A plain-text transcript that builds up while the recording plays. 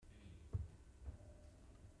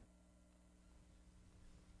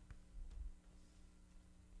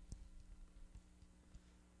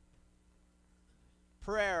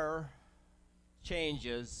Prayer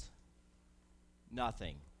changes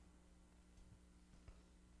nothing.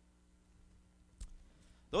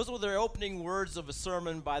 Those were the opening words of a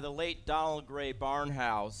sermon by the late Donald Gray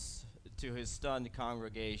Barnhouse to his stunned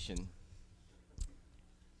congregation.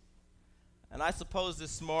 And I suppose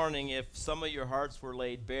this morning, if some of your hearts were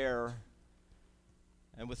laid bare,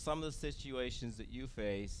 and with some of the situations that you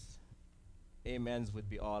face, amens would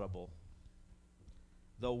be audible.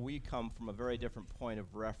 Though we come from a very different point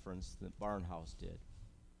of reference than Barnhouse did.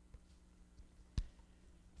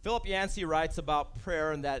 Philip Yancey writes about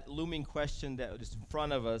prayer and that looming question that is in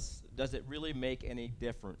front of us, does it really make any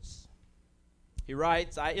difference? He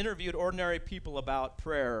writes, I interviewed ordinary people about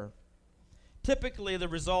prayer. Typically, the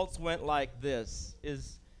results went like this.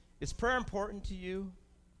 Is prayer important to you?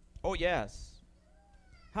 Oh, yes.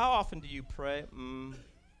 How often do you pray?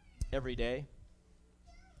 Every day.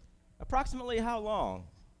 Approximately how long?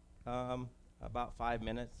 About 5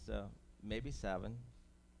 minutes, maybe 7.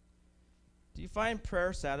 Do you find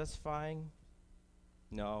prayer satisfying?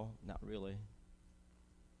 No, not really.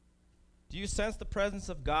 Do you sense the presence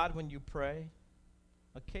of God when you pray?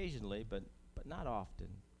 Occasionally, but not often.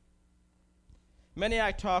 Many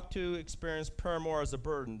I talk to experience prayer more as a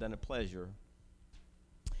burden than a pleasure.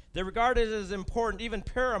 They regard it as important, even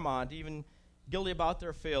paramount, even guilty about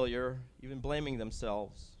their failure, even blaming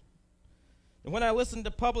themselves. And when I listen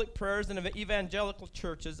to public prayers in evangelical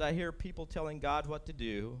churches, I hear people telling God what to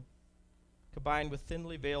do, combined with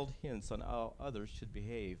thinly veiled hints on how others should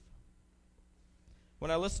behave.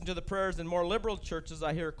 When I listen to the prayers in more liberal churches,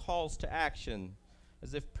 I hear calls to action,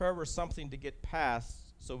 as if prayer were something to get past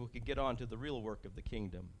so we could get on to the real work of the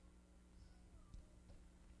kingdom.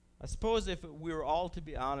 I suppose if we were all to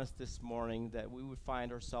be honest this morning, that we would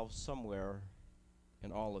find ourselves somewhere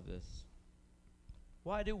in all of this.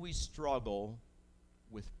 Why do we struggle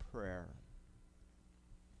with prayer?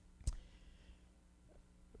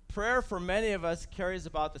 Prayer for many of us carries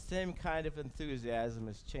about the same kind of enthusiasm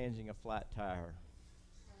as changing a flat tire.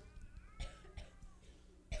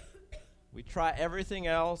 We try everything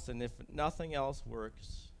else, and if nothing else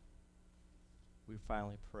works, we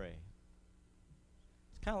finally pray.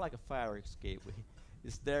 It's kind of like a fire escape.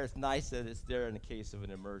 It's there, it's nice that it's there in the case of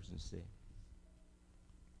an emergency.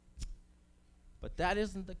 But that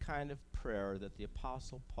isn't the kind of prayer that the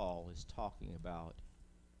Apostle Paul is talking about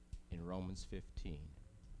in Romans 15.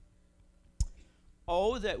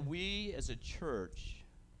 Oh, that we as a church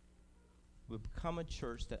would become a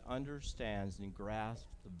church that understands and grasps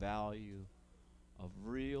the value of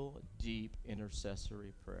real, deep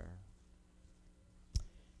intercessory prayer.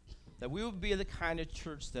 That we would be the kind of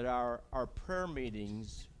church that our prayer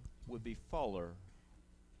meetings would be fuller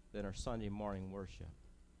than our Sunday morning worship.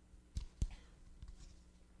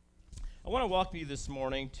 I want to welcome you this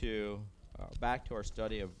morning to back to our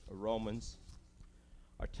study of Romans.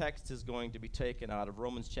 Our text is going to be taken out of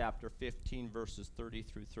Romans chapter 15, verses 30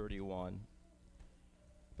 through 31.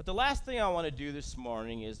 But the last thing I want to do this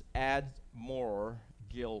morning is add more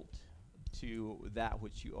guilt to that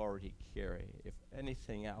which you already carry. If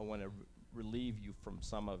anything, I want to relieve you from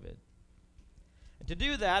some of it. And to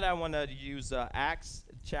do that, I want to use Acts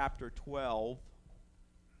chapter 12.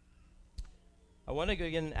 I want to go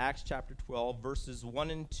again in Acts chapter 12, verses 1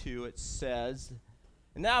 and 2. It says,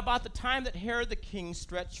 And now about the time that Herod the king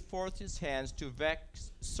stretched forth his hands to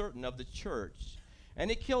vex certain of the church, and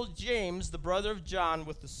he killed James, the brother of John,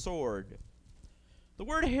 with the sword. The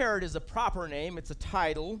word Herod is a proper name. It's a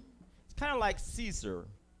title. It's kind of like Caesar.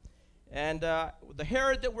 And the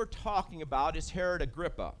Herod that we're talking about is Herod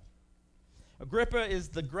Agrippa. Agrippa is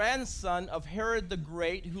the grandson of Herod the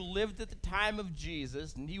Great, who lived at the time of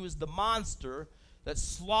Jesus, and he was the monster that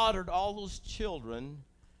slaughtered all those children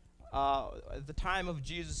at the time of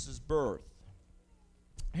Jesus' birth.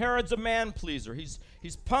 Herod's a man pleaser. He's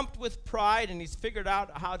pumped with pride, and he's figured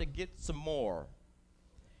out how to get some more.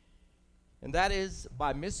 And that is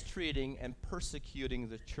by mistreating and persecuting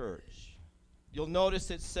the church. You'll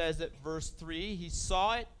notice it says at verse 3, he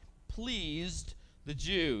saw it pleased the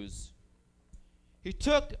Jews. He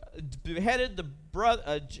beheaded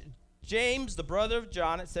James, the brother of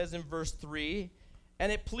John, it says in verse 3,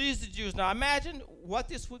 and it pleased the Jews. Now imagine what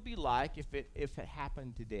this would be like if it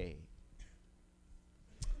happened today.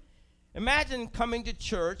 Imagine coming to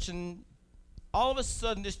church and all of a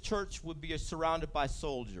sudden this church would be surrounded by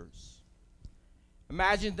soldiers.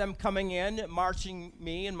 Imagine them coming in, marching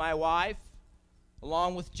me and my wife,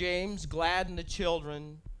 along with James, Glad, and the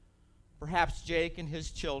children, perhaps Jake and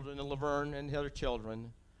his children, and Laverne and their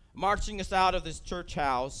children, marching us out of this church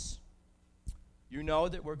house. You know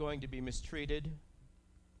that we're going to be mistreated,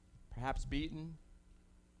 perhaps beaten,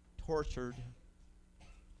 tortured,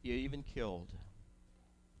 even killed.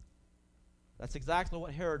 That's exactly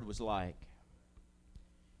what Herod was like.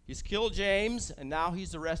 He's killed James, and now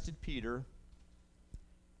he's arrested Peter.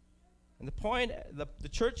 And the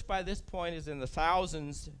church by this point is in the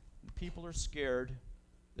thousands. The people are scared.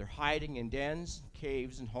 They're hiding in dens,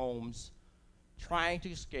 caves, and homes, trying to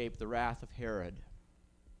escape the wrath of Herod.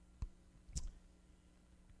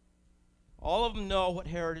 All of them know what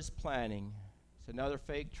Herod is planning. It's another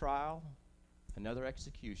fake trial, another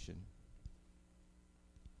execution,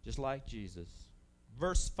 just like Jesus.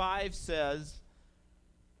 Verse 5 says,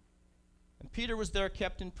 "And Peter was there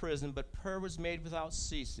kept in prison, but prayer was made without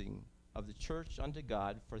ceasing of the church unto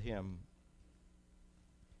God for him."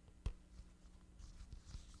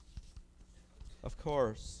 Of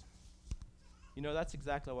course, you know, that's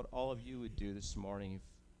exactly what all of you would do this morning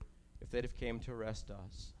if they'd have came to arrest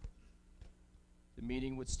us. The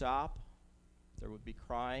meeting would stop. There would be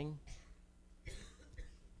crying.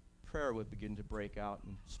 Prayer would begin to break out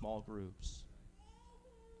in small groups.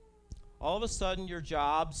 All of a sudden, your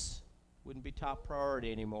jobs wouldn't be top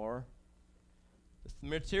priority anymore. The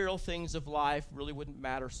material things of life really wouldn't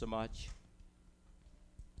matter so much.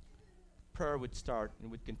 Prayer would start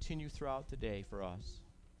and would continue throughout the day for us.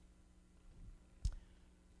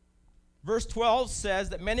 Verse 12 says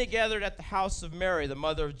that many gathered at the house of Mary, the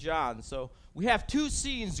mother of John. So we have two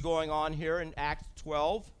scenes going on here in Acts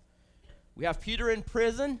 12. We have Peter in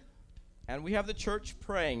prison, and we have the church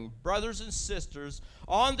praying, brothers and sisters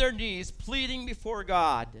on their knees pleading before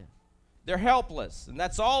God. They're helpless, and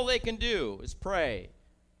that's all they can do is pray.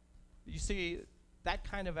 You see, that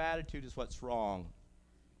kind of attitude is what's wrong.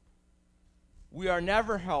 We are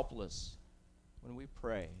never helpless when we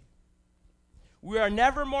pray. We are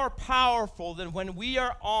never more powerful than when we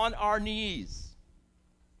are on our knees.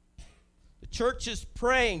 The church is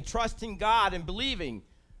praying, trusting God, and believing.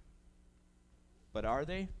 But are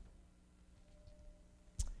they?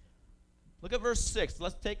 Look at verse 6.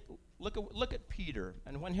 Let's look at Peter.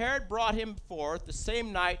 "And when Herod brought him forth the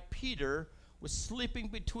same night, Peter was sleeping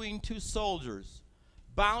between two soldiers,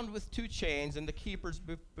 bound with two chains, and the keepers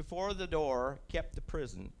before the door kept the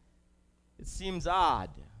prison." It seems odd.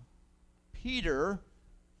 Peter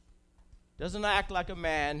doesn't act like a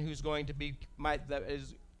man who's going to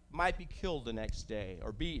might be killed the next day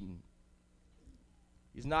or beaten.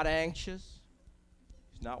 He's not anxious.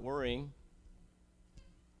 He's not worrying.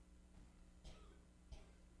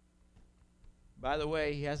 By the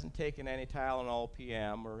way, he hasn't taken any Tylenol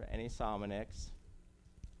PM or any Sominex.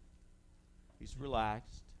 He's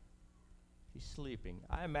relaxed. He's sleeping.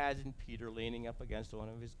 I imagine Peter leaning up against one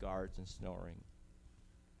of his guards and snoring.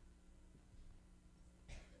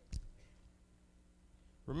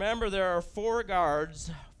 Remember, there are 4 guards,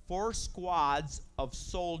 4 squads of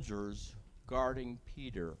soldiers guarding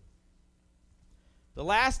Peter. The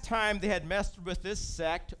last time they had messed with this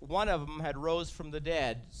sect, one of them had rose from the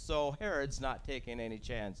dead, so Herod's not taking any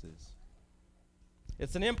chances.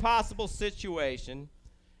 It's an impossible situation,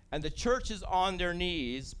 and the church is on their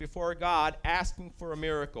knees before God asking for a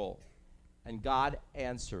miracle, and God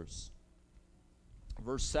answers.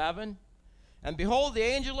 Verse 7, "And behold, the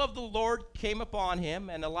angel of the Lord came upon him,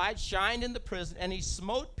 and a light shined in the prison, and he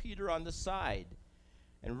smote Peter on the side,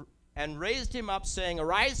 and raised him up, saying,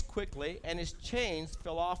 Arise quickly, and his chains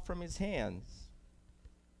fell off from his hands.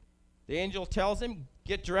 The angel tells him,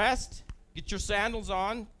 Get dressed, get your sandals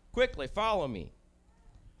on, quickly, follow me."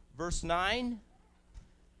 Verse 9,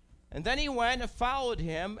 "And then he went and followed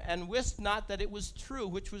him, and wist not that it was true,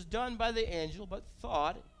 which was done by the angel, but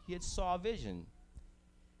thought he had saw a vision."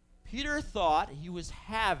 Peter thought he was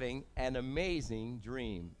having an amazing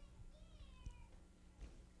dream.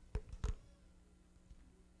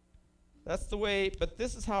 That's the way, but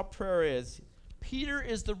this is how prayer is. Peter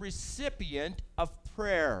is the recipient of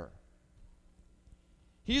prayer.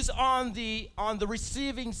 He's on the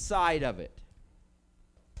receiving side of it.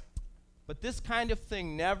 But this kind of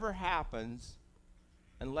thing never happens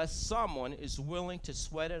unless someone is willing to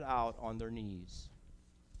sweat it out on their knees.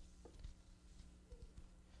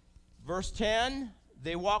 Verse 10,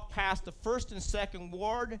 they walk past the first and second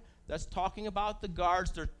ward. That's talking about the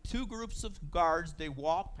guards. There are 2 groups of guards they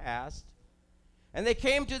walk past. "And they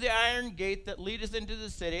came to the iron gate that leadeth into the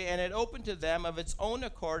city, and it opened to them of its own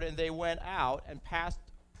accord, and they went out and passed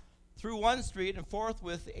through one street, and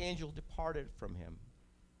forthwith the angel departed from him."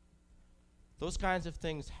 Those kinds of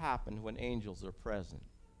things happen when angels are present.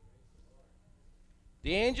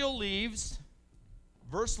 The angel leaves.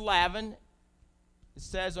 Verse 11, it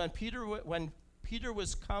says, when Peter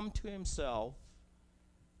was come to himself,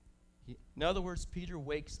 in other words, Peter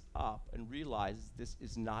wakes up and realizes this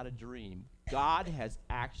is not a dream. God has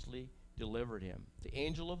actually delivered him. The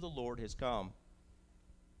angel of the Lord has come.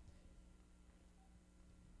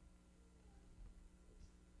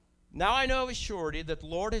 Now I know of a surety that the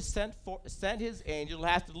Lord has sent his angel who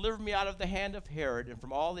hath delivered me out of the hand of Herod and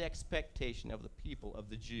from all the expectation of the people of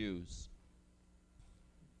the Jews.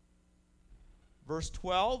 Verse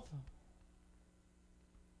 12.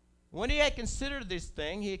 When he had considered this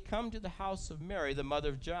thing, he had come to the house of Mary, the mother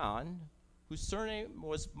of John, whose surname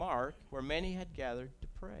was Mark, where many had gathered to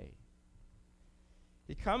pray.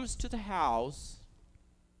 He comes to the house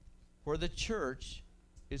where the church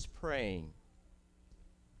is praying.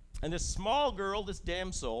 And this small girl, this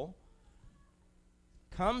damsel,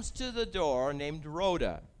 comes to the door named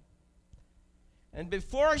Rhoda. And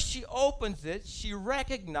before she opens it, she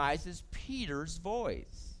recognizes Peter's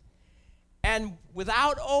voice. And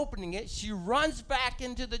without opening it, she runs back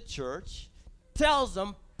into the church, tells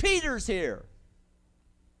them, Peter's here.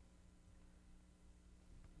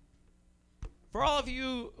 For all of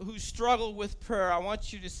you who struggle with prayer, I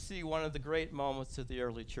want you to see one of the great moments of the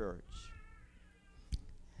early church.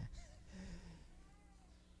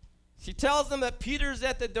 She tells them that Peter's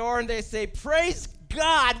at the door, and they say, praise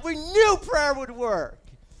God, we knew prayer would work.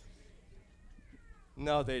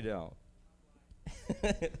 No, they don't.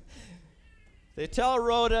 They tell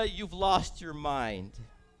Rhoda, you've lost your mind.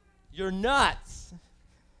 You're nuts.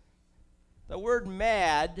 The word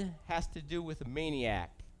mad has to do with a maniac.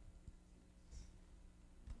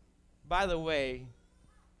 By the way,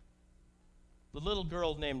 the little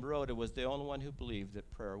girl named Rhoda was the only one who believed that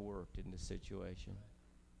prayer worked in this situation.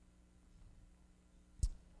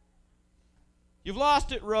 You've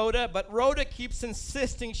lost it, Rhoda, but Rhoda keeps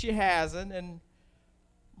insisting she hasn't, and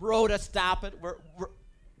Rhoda, stop it.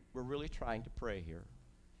 We're really trying to pray here.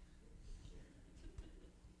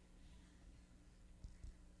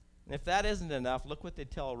 And if that isn't enough, look what they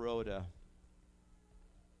tell Rhoda.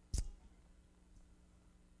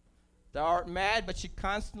 Thou art mad, but she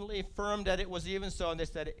constantly affirmed that it was even so, and they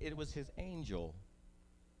said it was his angel.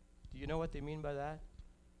 Do you know what they mean by that?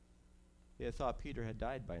 They thought Peter had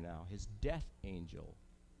died by now. His death angel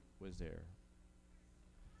was there.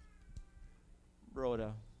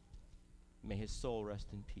 Rhoda, may his soul rest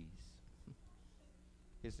in peace.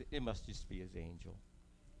 It must just be his angel.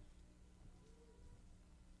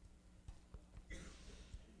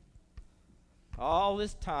 All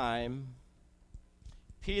this time,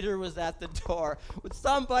 Peter was at the door. Would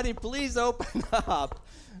somebody please open up?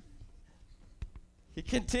 He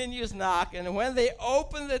continues knocking, and when they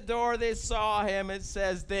opened the door, they saw him. It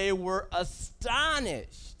says they were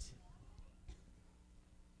astonished.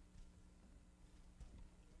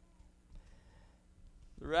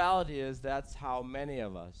 The reality is that's how many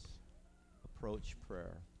of us approach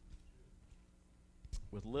prayer.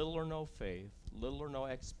 With little or no faith, little or no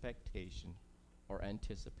expectation or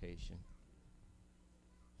anticipation.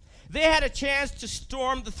 They had a chance to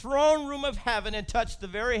storm the throne room of heaven and touch the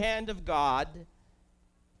very hand of God.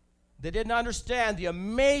 They didn't understand the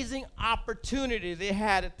amazing opportunity they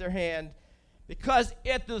had at their hand, because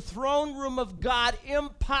at the throne room of God,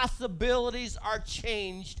 impossibilities are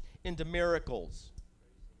changed into miracles.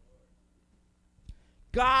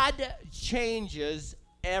 God changes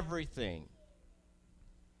everything.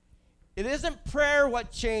 It isn't prayer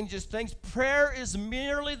what changes things. Prayer is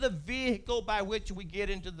merely the vehicle by which we get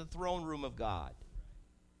into the throne room of God.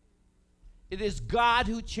 It is God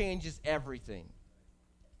who changes everything.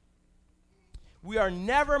 We are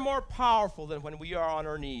never more powerful than when we are on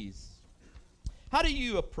our knees. How do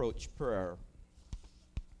you approach prayer?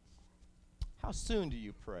 How soon do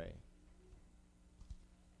you pray?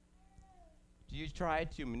 Do you try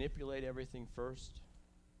to manipulate everything first?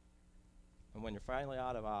 And when you're finally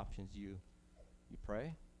out of options, you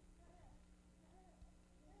pray?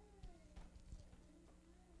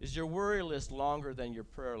 Is your worry list longer than your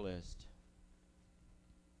prayer list?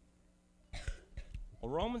 Well,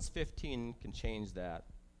 Romans 15 can change that.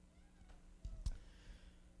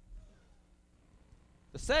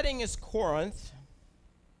 The setting is Corinth.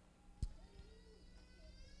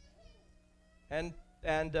 And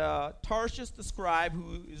Tarshish, the scribe,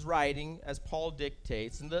 who is writing as Paul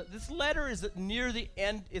dictates. And this letter is near the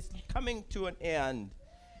end. It's coming to an end.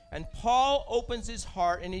 And Paul opens his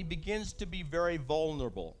heart, and he begins to be very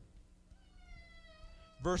vulnerable.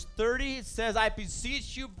 Verse 30, it says, I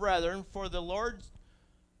beseech you, brethren, for the Lord's...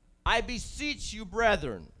 I beseech you,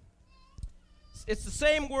 brethren. It's the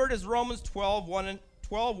same word as Romans 12:1 and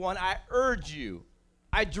 12:1. I urge you.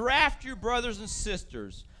 I draft you, brothers and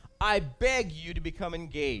sisters. I beg you to become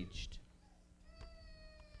engaged.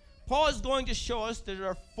 Paul is going to show us that there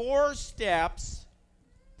are 4 steps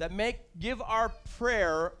that give our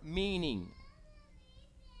prayer meaning.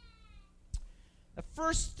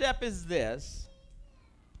 first step is this: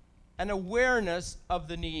 an awareness of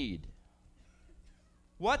the need.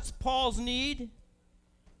 What's Paul's need?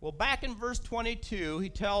 Well, back in verse 22, he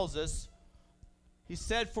tells us, he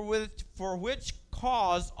said, for which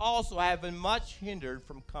cause also I have been much hindered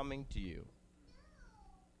from coming to you.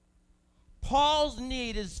 Paul's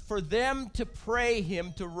need is for them to pray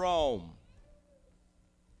him to Rome.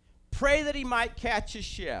 Pray that he might catch a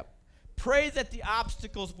ship. Pray that the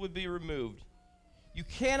obstacles would be removed. You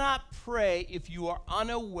cannot pray if you are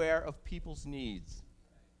unaware of people's needs.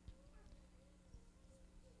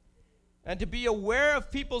 And to be aware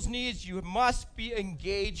of people's needs, you must be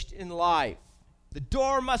engaged in life. The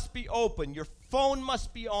door must be open. Your phone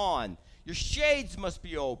must be on. Your shades must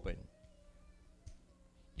be open.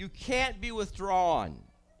 You can't be withdrawn.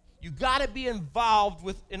 You got to be involved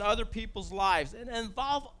in other people's lives and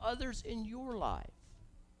involve others in your life.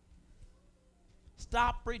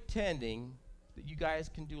 Stop pretending that you guys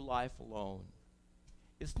can do life alone.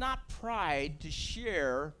 It's not pride to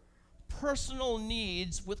share personal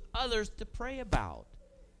needs with others to pray about.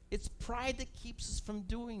 It's pride that keeps us from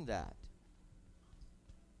doing that.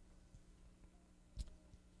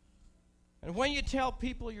 And when you tell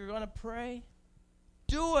people you're going to pray,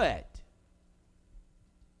 do it.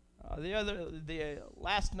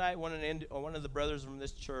 Last night, one of the brothers from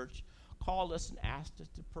this church called us and asked us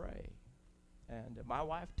to pray. And my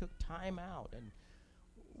wife took time out, and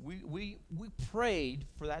we prayed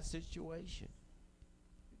for that situation.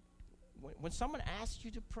 When someone asks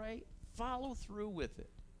you to pray, follow through with it.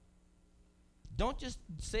 Don't just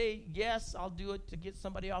say, yes, I'll do it to get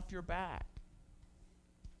somebody off your back.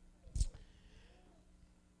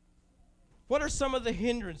 What are some of the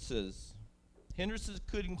hindrances? Hindrances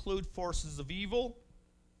could include forces of evil.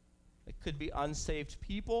 It could be unsaved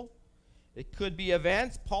people. It could be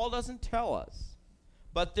events. Paul doesn't tell us.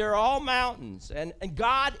 But they're all mountains. And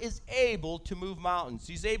God is able to move mountains.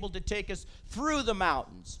 He's able to take us through the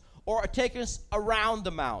mountains or take us around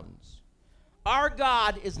the mountains. Our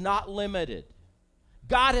God is not limited.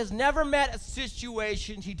 God has never met a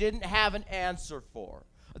situation he didn't have an answer for,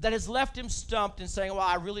 that has left him stumped and saying, well,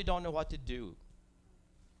 I really don't know what to do.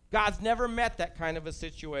 God's never met that kind of a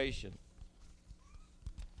situation.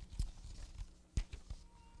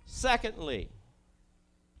 Secondly,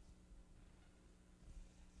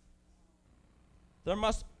 there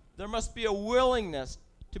must be a willingness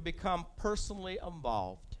to become personally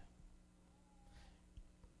involved.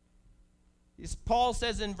 As Paul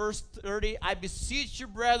says in verse 30, I beseech you,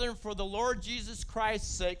 brethren, for the Lord Jesus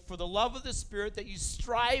Christ's sake, for the love of the Spirit, that you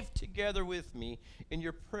strive together with me in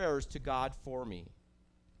your prayers to God for me.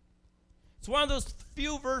 It's one of those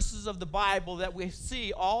few verses of the Bible that we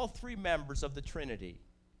see all three members of the Trinity.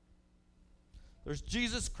 There's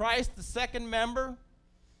Jesus Christ, the second member.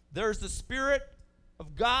 There's the Spirit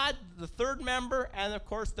of God, the third member. And, of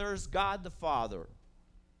course, there's God the Father.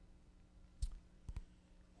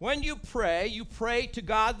 When you pray to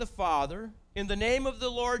God the Father in the name of the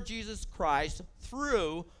Lord Jesus Christ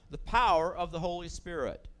through the power of the Holy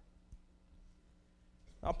Spirit.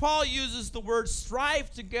 Now, Paul uses the word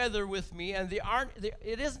strive together with me, and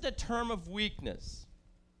it isn't a term of weakness.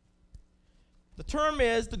 The term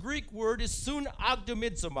is, the Greek word is sun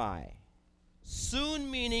agdomizomai. Sun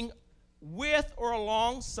meaning with or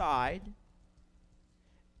alongside.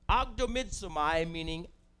 Agdomizomai meaning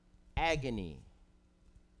agony.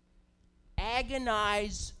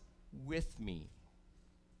 Agonize with me.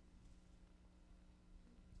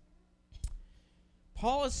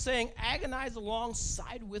 Paul is saying, agonize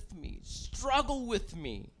alongside with me. Struggle with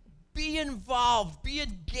me. Be involved. Be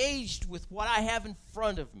engaged with what I have in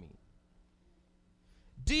front of me.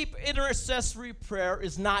 Deep intercessory prayer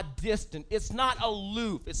is not distant. It's not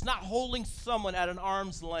aloof. It's not holding someone at an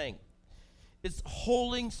arm's length. It's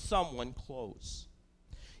holding someone close.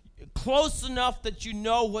 Close enough that you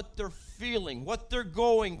know what they're feeling, what they're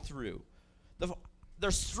going through,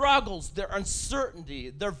 their struggles, their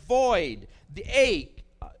uncertainty, their void, the ache,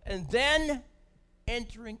 and then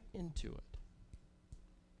entering into it.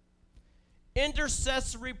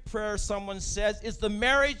 Intercessory prayer, someone says, is the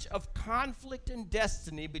marriage of conflict and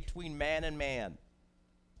destiny between man and man.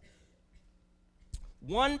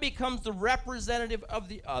 One becomes the representative of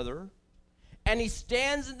the other, and he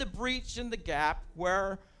stands in the breach in the gap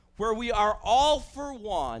where we are all for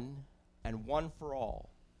one and one for all.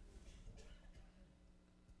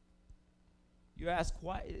 You ask,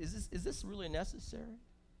 why is this really necessary?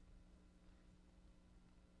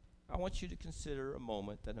 I want you to consider a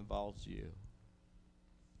moment that involves you.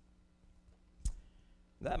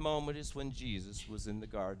 That moment is when Jesus was in the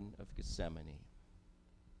Garden of Gethsemane.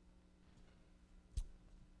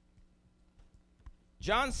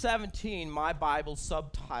 John 17, my Bible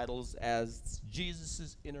subtitles as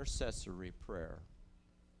Jesus' intercessory prayer.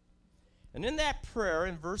 And in that prayer,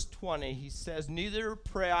 in verse 20, he says, "Neither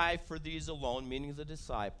pray I for these alone," meaning the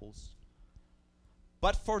disciples,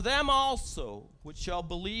 "but for them also which shall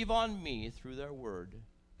believe on me through their word."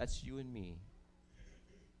 That's you and me.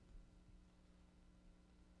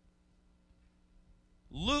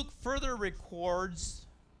 Luke further records,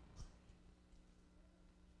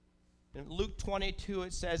 in Luke 22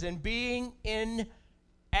 it says, "And being in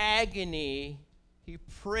agony, he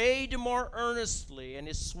prayed more earnestly, and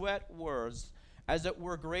his sweat was as it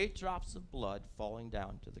were great drops of blood falling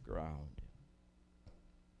down to the ground."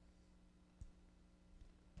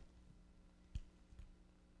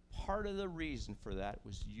 Part of the reason for that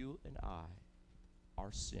was you and I,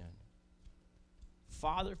 our sin.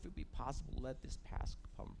 Father, if it be possible, let this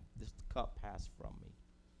cup pass from me.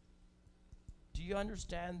 Do you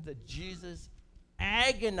understand that Jesus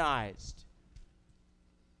agonized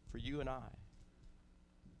for you and I?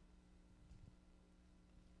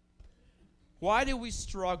 Why do we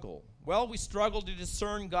struggle? Well, we struggle to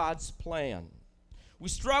discern God's plan. We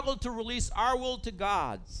struggle to release our will to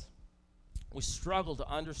God's. We struggle to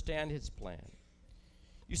understand his plan.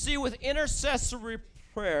 You see, with intercessory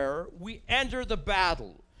prayer, we enter the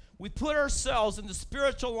battle. We put ourselves in the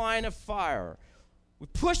spiritual line of fire. We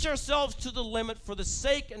push ourselves to the limit for the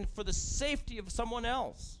sake and for the safety of someone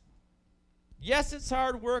else. Yes, it's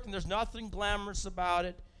hard work, and there's nothing glamorous about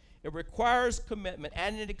it. It requires commitment,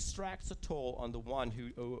 and it extracts a toll on the one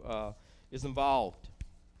who is involved.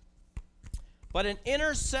 But in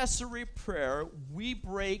intercessory prayer, we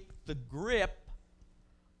break the grip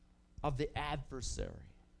of the adversary.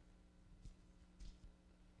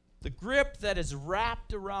 The grip that is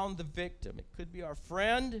wrapped around the victim. It could be our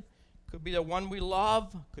friend, could be the one we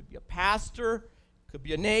love, could be a pastor, could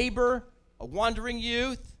be a neighbor, a wandering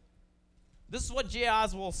youth. This is what J.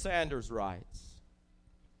 Oswald Sanders writes.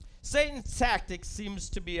 Satan's tactic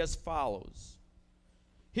seems to be as follows.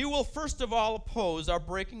 He will first of all oppose our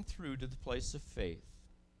breaking through to the place of faith.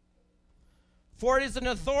 For it is an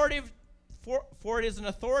authoritative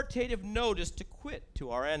notice to quit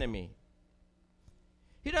to our enemy.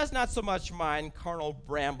 He does not so much mind carnal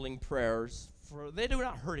brambling prayers, for they do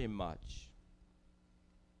not hurt him much.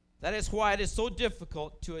 That is why it is so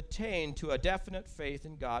difficult to attain to a definite faith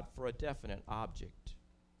in God for a definite object.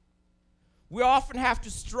 We often have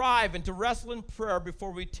to strive and to wrestle in prayer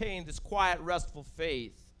before we attain this quiet, restful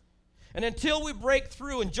faith. And until we break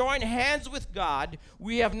through and join hands with God,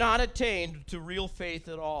 we have not attained to real faith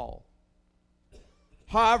at all.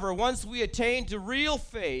 However, once we attain to real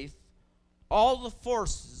faith, all the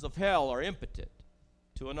forces of hell are impotent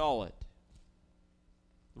to annul it.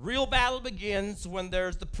 The real battle begins when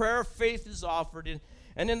the prayer of faith is offered,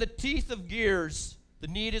 and in the teeth of gears, the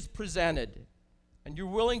need is presented. And you're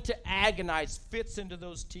willing to agonize, fits into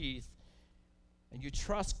those teeth, and you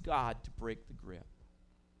trust God to break the grip.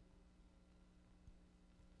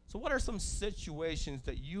 So what are some situations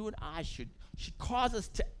that you and I should cause us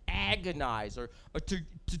to agonize or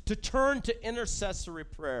to turn to intercessory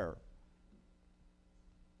prayer?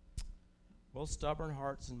 Well, stubborn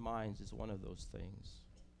hearts and minds is one of those things.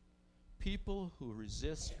 People who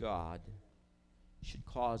resist God should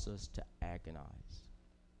cause us to agonize.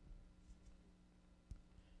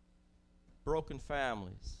 Broken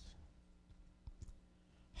families.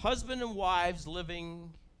 Husband and wives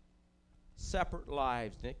living separate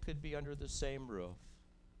lives, and it could be under the same roof,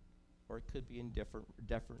 or it could be in different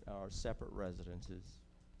or separate residences.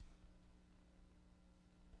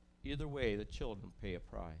 Either way, the children pay a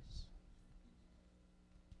price.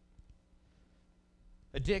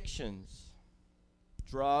 Addictions,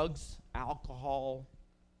 drugs, alcohol,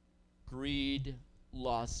 greed,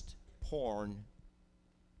 lust, porn,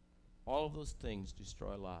 all of those things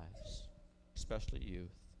destroy lives, especially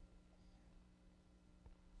youth.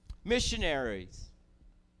 Missionaries.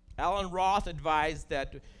 Alan Roth advised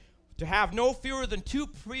that to have no fewer than 2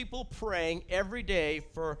 people praying every day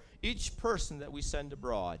for each person that we send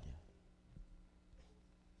abroad.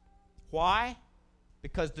 Why?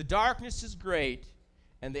 Because the darkness is great,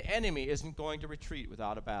 and the enemy isn't going to retreat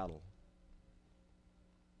without a battle.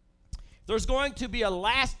 There's going to be a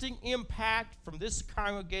lasting impact from this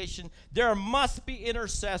congregation. There must be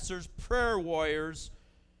intercessors, prayer warriors,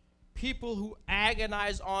 people who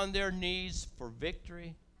agonize on their knees for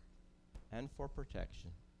victory and for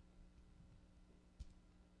protection.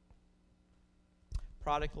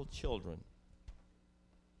 Prodigal children.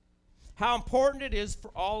 How important it is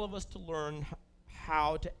for all of us to learn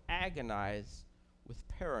how to agonize with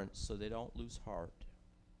parents so they don't lose heart.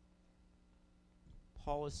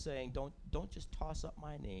 Paul is saying, don't just toss up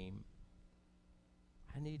my name.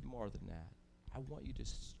 I need more than that. I want you to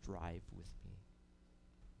strive with me.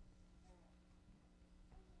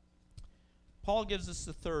 Paul gives us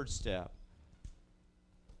the third step.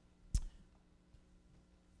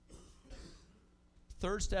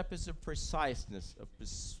 Third step is the preciseness of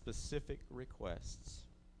specific requests,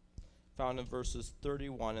 found in verses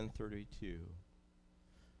 31 and 32.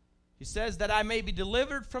 He says that I may be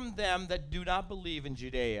delivered from them that do not believe in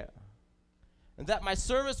Judea, and that my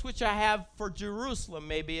service which I have for Jerusalem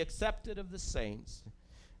may be accepted of the saints,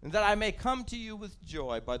 and that I may come to you with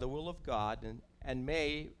joy by the will of God, and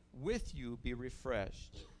may with you be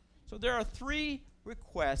refreshed. So there are three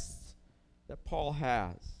requests that Paul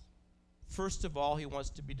has. First of all, he wants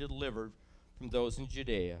to be delivered from those in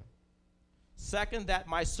Judea. Second, that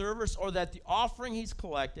my service, or that the offering he's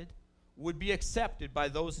collected, would be accepted by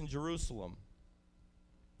those in Jerusalem.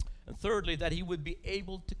 And thirdly, that he would be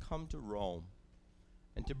able to come to Rome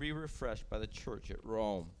and to be refreshed by the church at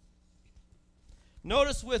Rome.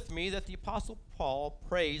 Notice with me that the Apostle Paul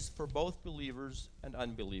prays for both believers and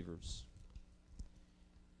unbelievers.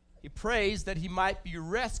 He prays that he might be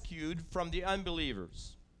rescued from the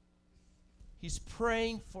unbelievers. He's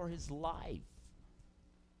praying for his life.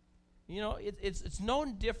 You know, it's no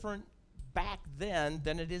different back then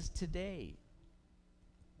than it is today.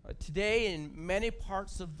 Today, in many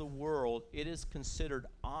parts of the world, it is considered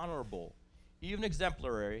honorable, even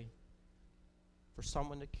exemplary, for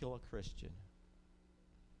someone to kill a Christian.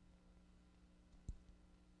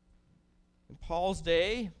 In Paul's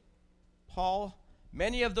day,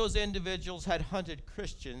 many of those individuals had hunted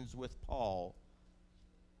Christians with Paul,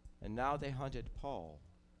 and now they hunted Paul.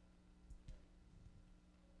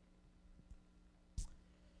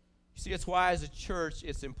 You see, it's why as a church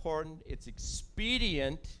it's important, it's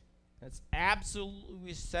expedient, it's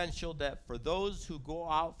absolutely essential that for those who go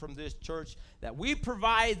out from this church, that we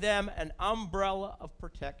provide them an umbrella of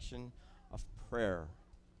protection, of prayer.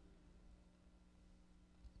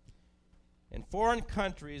 In foreign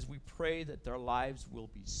countries, we pray that their lives will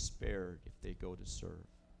be spared if they go to serve.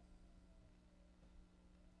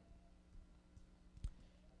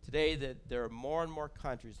 Today, that there are more and more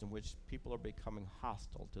countries in which people are becoming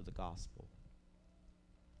hostile to the gospel.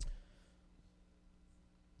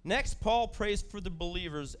 Next, Paul prays for the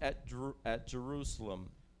believers at Jerusalem.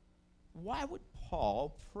 Why would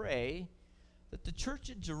Paul pray that the church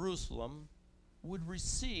at Jerusalem would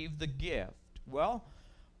receive the gift? Well,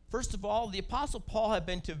 first of all, the Apostle Paul had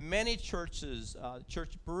been to many churches,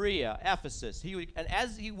 Church Berea, Ephesus. And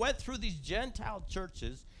as he went through these Gentile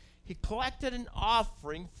churches, he collected an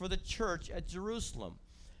offering for the church at Jerusalem.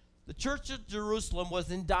 The church at Jerusalem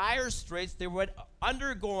was in dire straits. They were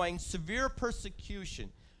undergoing severe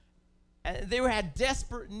persecution, and they had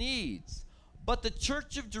desperate needs. But the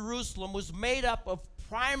church of Jerusalem was made up of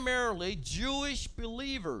primarily Jewish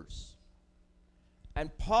believers.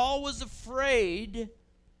 And Paul was afraid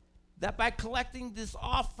that by collecting this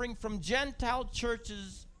offering from Gentile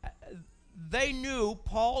churches, they knew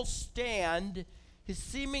Paul's stand, his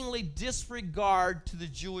seemingly disregard to the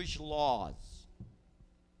Jewish laws.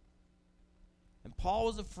 And Paul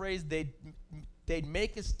was afraid they'd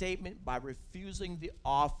make a statement by refusing the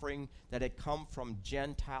offering that had come from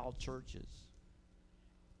Gentile churches.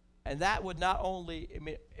 And that would not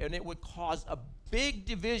only, and it would cause a big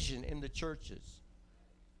division in the churches.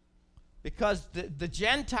 Because the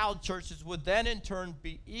Gentile churches would then in turn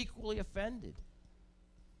be equally offended.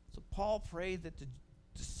 So Paul prayed that the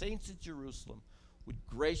saints at Jerusalem would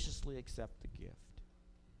graciously accept the gift.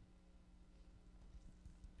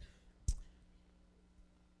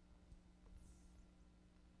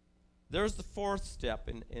 There's the fourth step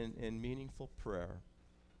in meaningful prayer.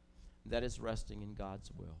 That is resting in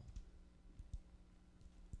God's will.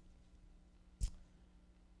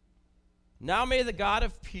 Now may the God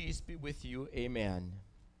of peace be with you. Amen.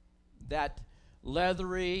 That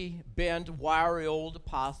leathery, bent, wiry old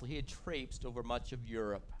apostle, he had traipsed over much of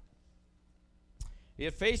Europe. He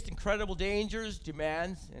had faced incredible dangers,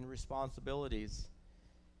 demands, and responsibilities.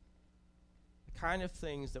 The kind of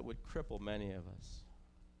things that would cripple many of us.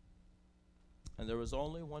 And there was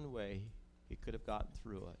only one way he could have gotten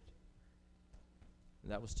through it.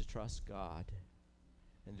 And that was to trust God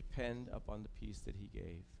and depend upon the peace that he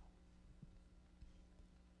gave.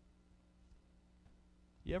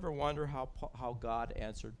 You ever wonder how God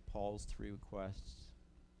answered Paul's three requests?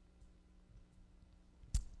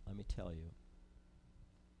 Let me tell you.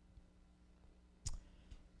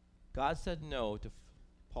 God said no to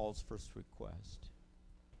Paul's first request.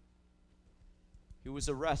 He was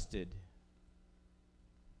arrested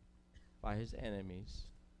by his enemies,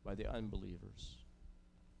 by the unbelievers.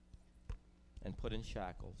 and put in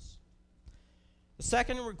shackles. The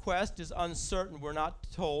second request is uncertain. We're not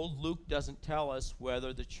told. Luke doesn't tell us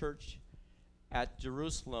whether the church at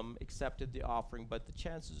Jerusalem accepted the offering, but the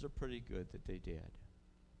chances are pretty good that they did.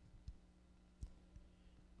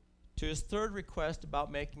 To his third request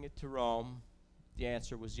about making it to Rome, the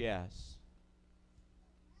answer was yes.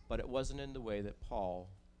 But it wasn't in the way that Paul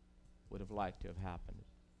would have liked to have happened.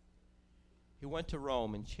 He went to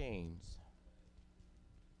Rome in chains.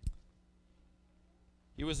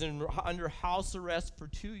 He was under house arrest for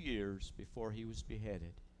 2 years before he was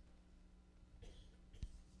beheaded.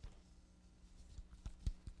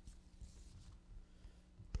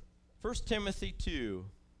 First Timothy 2.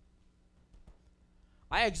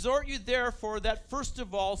 I exhort you therefore that first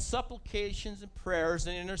of all supplications and prayers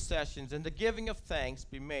and intercessions and the giving of thanks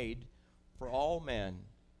be made for all men,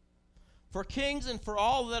 for kings and for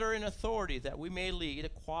all that are in authority, that we may lead a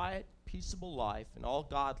quiet, peaceable life in all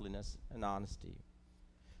godliness and honesty.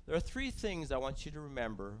 There are 3 things I want you to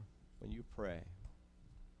remember when you pray.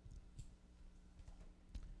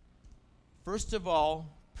 First of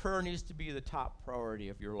all, prayer needs to be the top priority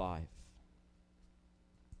of your life.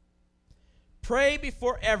 Pray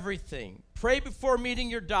before everything. Pray before meeting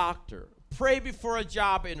your doctor. Pray before a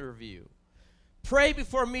job interview. Pray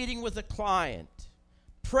before meeting with a client.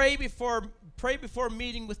 Pray before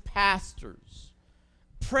meeting with pastors.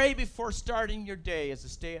 Pray before starting your day as a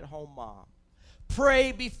stay-at-home mom.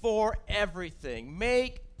 Pray before everything.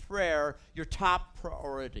 Make prayer your top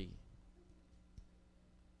priority.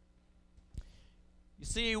 You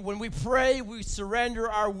see, when we pray, we surrender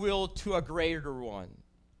our will to a greater one.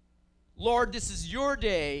 Lord, this is your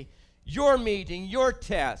day, your meeting, your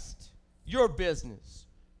test, your business,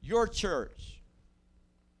 your church.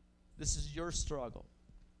 This is your struggle.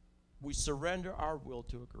 We surrender our will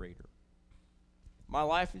to a greater. My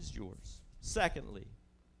life is yours. Secondly,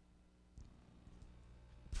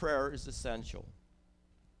 prayer is essential.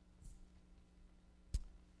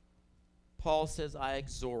 Paul says, I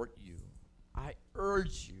exhort you, I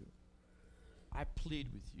urge you, I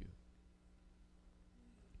plead with you.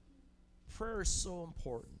 Prayer is so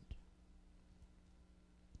important.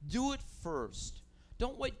 Do it first.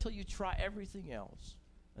 Don't wait till you try everything else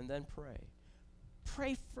and then pray.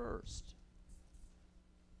 Pray first.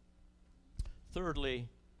 Thirdly,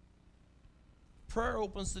 prayer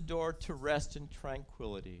opens the door to rest and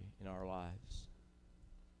tranquility in our lives.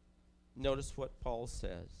 Notice what Paul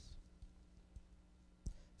says,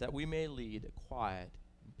 that we may lead a quiet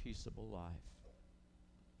and peaceable life.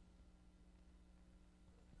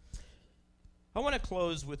 I want to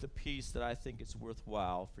close with a piece that I think it's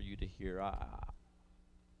worthwhile for you to hear.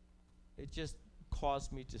 It just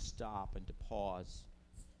caused me to stop and to pause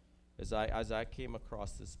as I came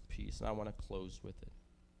across this piece, and I want to close with it.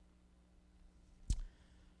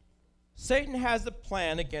 Satan has a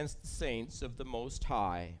plan against the saints of the Most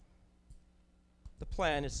High. The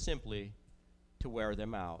plan is simply to wear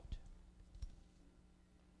them out.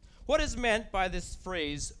 What is meant by this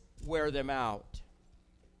phrase, wear them out?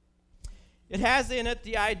 It has in it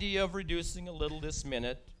the idea of reducing a little this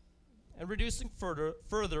minute and reducing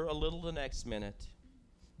further a little the next minute.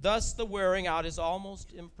 Thus, the wearing out is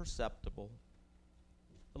almost imperceptible.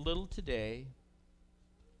 A little today,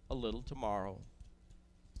 a little tomorrow.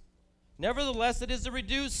 Nevertheless, it is a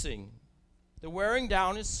reducing. The wearing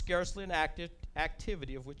down is scarcely an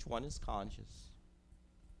activity of which one is conscious.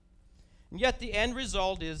 And yet the end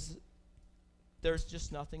result is there's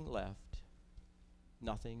just nothing left.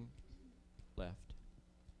 Nothing left.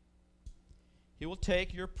 He will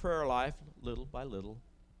take your prayer life little by little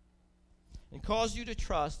and cause you to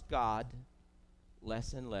trust God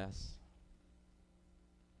less and less.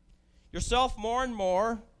 Yourself more and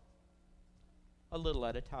more, a little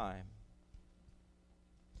at a time.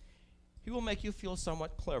 He will make you feel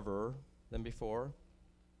somewhat cleverer than before.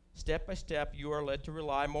 Step by step, you are led to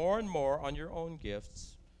rely more and more on your own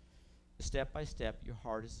gifts. Step by step, your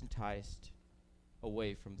heart is enticed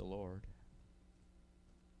away from the Lord.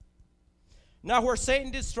 Now, where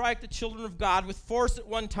Satan did strike the children of God with force at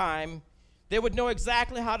one time, they would know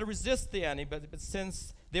exactly how to resist the enemy, but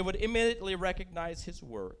since they would immediately recognize his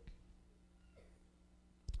work,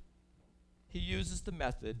 he uses the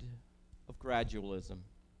method of gradualism.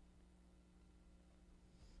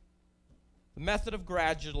 The method of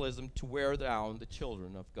gradualism to wear down the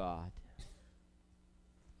children of God.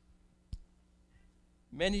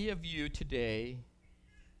 Many of you today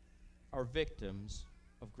are victims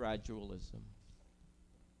of gradualism.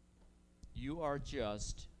 You are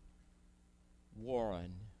just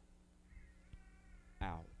worn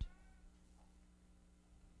out.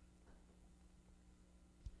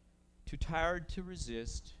 Too tired to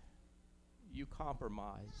resist, you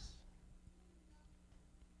compromise,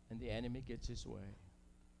 and the enemy gets his way.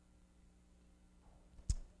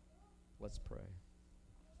 Let's pray,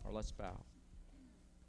 or let's bow.